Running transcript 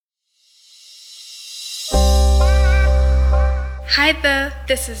Hi there,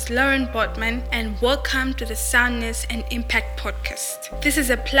 this is Lauren Botman, and welcome to the Soundness and Impact Podcast. This is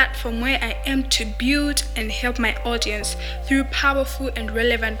a platform where I aim to build and help my audience through powerful and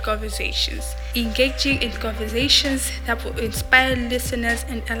relevant conversations, engaging in conversations that will inspire listeners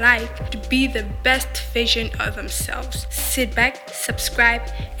and alike to be the best version of themselves. Sit back, subscribe,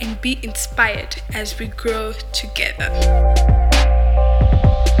 and be inspired as we grow together.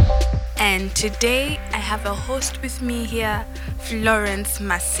 And today I have a host with me here, Florence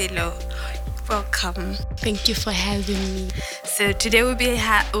Marcelo. Welcome. Thank you for having me. So today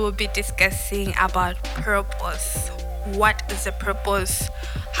we'll be discussing about purpose. What is a purpose?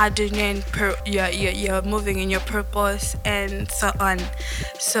 How do you know you're moving in your purpose, and so on.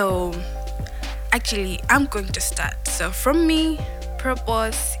 So actually, I'm going to start. So from me,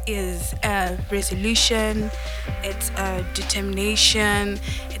 purpose is a resolution, it's a determination,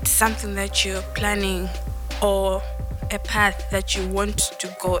 it's something that you're planning or a path that you want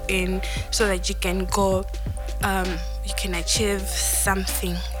to go in so that you can go, you can achieve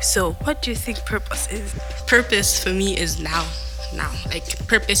something. So what do you think purpose is? Purpose for me is now. Like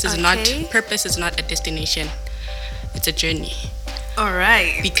purpose is not a destination. It's a journey. All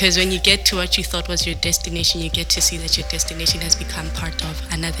right. Because when you get to what you thought was your destination, you get to see that your destination has become part of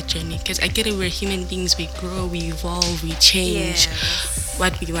another journey. Because I get it, we're human beings, we grow, we evolve, we change. Yes.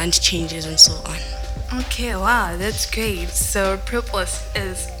 What we want changes and so on. Okay, wow, that's great. So purpose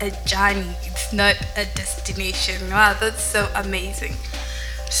is a journey, it's not a destination. Wow, that's so amazing.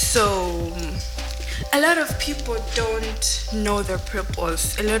 So a lot of people don't know their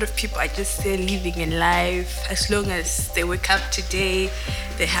purpose. A lot of people are just there living in life. As long as they wake up today,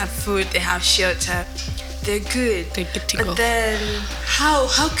 they have food, they have shelter, they're good. They're good to but go. Then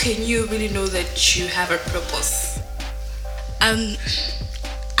how can you really know that you have a purpose?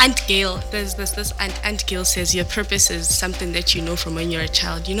 Aunt Gail, there's this Aunt Gail says your purpose is something that you know from when you're a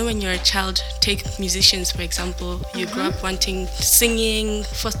child. You know, when you're a child, take musicians for example, you grow up wanting singing,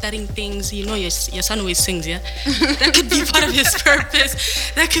 fostering things. You know, your son always sings, yeah? That could be part of his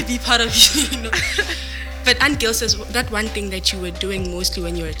purpose. That could be part of you know. But Aunt Gail says that one thing that you were doing mostly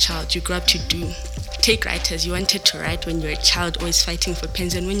when you were a child, you grew up to do. Take writers. You wanted to write when you were a child, always fighting for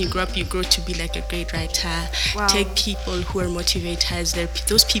pens. And when you grow up, you grow to be like a great writer. Wow. Take people who are motivators. They're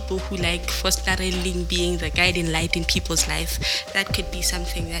those people who like fostering, being the guiding light in people's life. That could be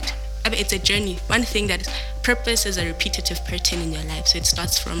something that, it's a journey. One thing that purpose is a repetitive pattern in your life. So it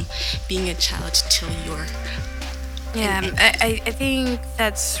starts from being a child till you're. Yeah, I think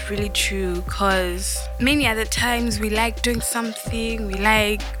that's really true, because many other times we like doing something, we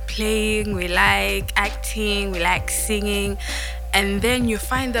like playing, we like acting, we like singing, and then you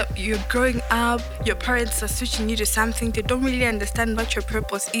find that you're growing up, your parents are switching you to something, they don't really understand what your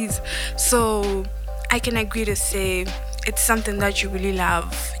purpose is. So I can agree to say it's something that you really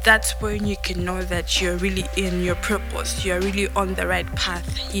love. That's when you can know that you're really in your purpose. You're really on the right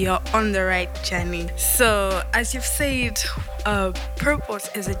path. You're on the right journey. So, as you've said,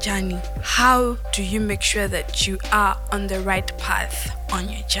 purpose is a journey. How do you make sure that you are on the right path on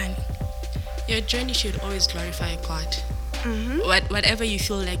your journey? Your journey should always glorify God. Whatever you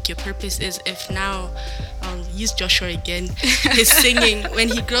feel like your purpose is, if now I'll use Joshua again, his singing, when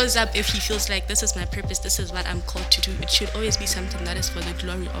he grows up, if he feels like this is my purpose, this is what I'm called to do, it should always be something that is for the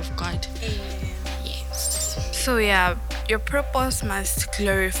glory of God. Yes. So yeah, your purpose must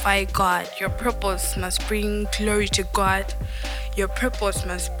glorify God. Your purpose must bring glory to God. Your purpose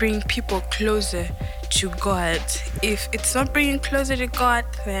must bring people closer to God. If it's not bringing closer to God,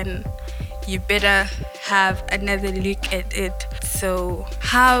 then you better have another look at it. So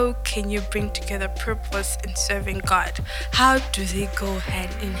how can you bring together purpose and serving God? How do they go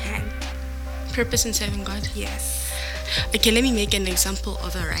hand in hand? Purpose and serving God? Yes. Okay, let me make an example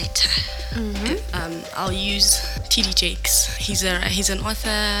of a writer. I'll use T.D. Jakes. He's an author,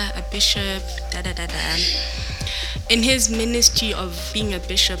 a bishop, In his ministry of being a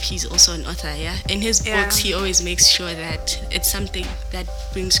bishop, he's also an author, yeah? In his books, he always makes sure that it's something that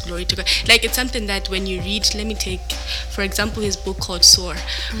brings glory to God. Like, it's something that when you read, let me take, for example, his book called Soar.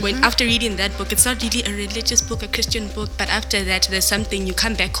 When after reading that book, it's not really a religious book, a Christian book, but after that, there's something, you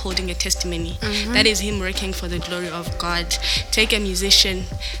come back holding a testimony. That is him working for the glory of God. Take a musician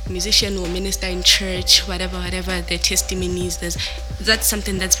will minister in church, whatever, their testimonies, that's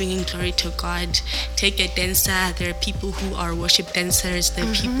something that's bringing glory to God. Take a dancer, there are people who are worship dancers, there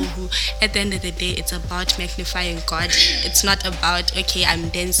are people who, at the end of the day, it's about magnifying God. It's not about, okay, I'm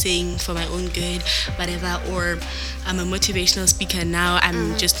dancing for my own good, whatever, or I'm a motivational speaker now,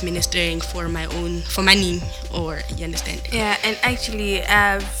 I'm just ministering for my own, for money, or you understand? Yeah, and actually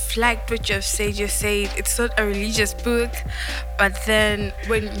I've I've liked what you've said. You said it's not a religious book, but then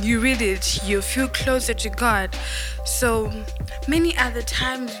when you read it, you feel closer to God. So many other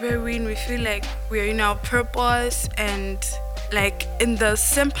times wherein we feel like we're in our purpose and like in the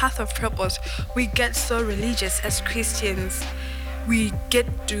same path of purpose, we get so religious as Christians. We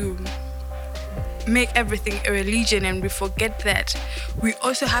get to make everything a religion and we forget that we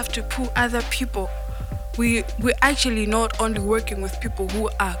also have to put other people. We're actually not only working with people who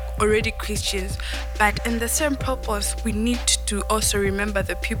are already Christians, but in the same purpose, we need to also remember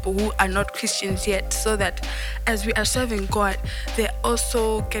the people who are not Christians yet, so that as we are serving God, they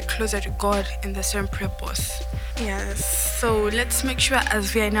also get closer to God in the same purpose. Yes, so let's make sure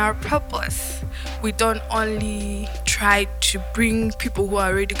as we are in our purpose, we don't only try to bring people who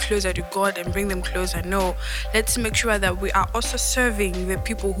are already closer to God and bring them closer. No, let's make sure that we are also serving the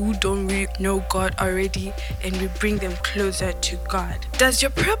people who don't really know God already and we bring them closer to God. Does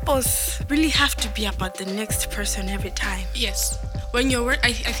your purpose really have to be about the next person every time? Yes. When you're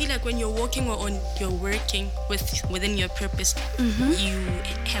I feel like when you're walking you're working within your purpose, you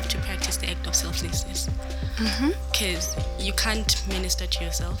have to practice the act of selflessness. Because you can't minister to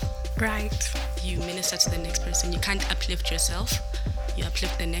yourself. Right. You minister to the next person. You can't uplift yourself. You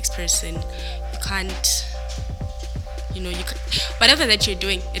uplift the next person. You can't, whatever that you're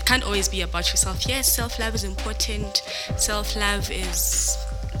doing, it can't always be about yourself. Yes, self-love is important. Self-love is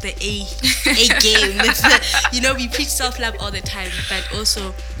the A game. It's we preach self-love all the time, but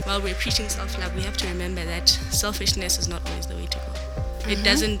also while we're preaching self-love, we have to remember that selfishness is not always the way to go. It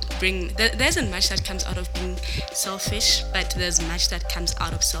doesn't there isn't much that comes out of being selfish, but there's much that comes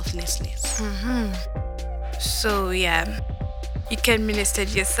out of selflessness. So yeah, you can minister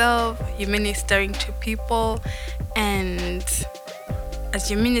to yourself, you're ministering to people, and as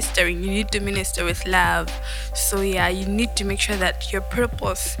you're ministering, you need to minister with love. So yeah, you need to make sure that your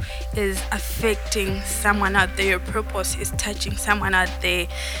purpose is affecting someone out there, your purpose is touching someone out there,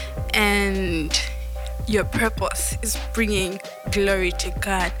 and your purpose is bringing glory to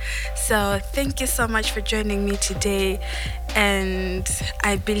God. So thank you so much for joining me today, and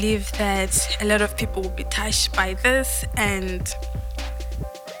I believe that a lot of people will be touched by this, and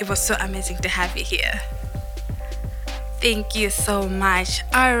it was so amazing to have you here. Thank you so much.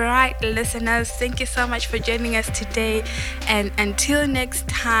 All right, listeners, thank you so much for joining us today, and until next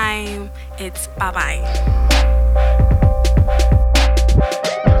time, it's bye-bye.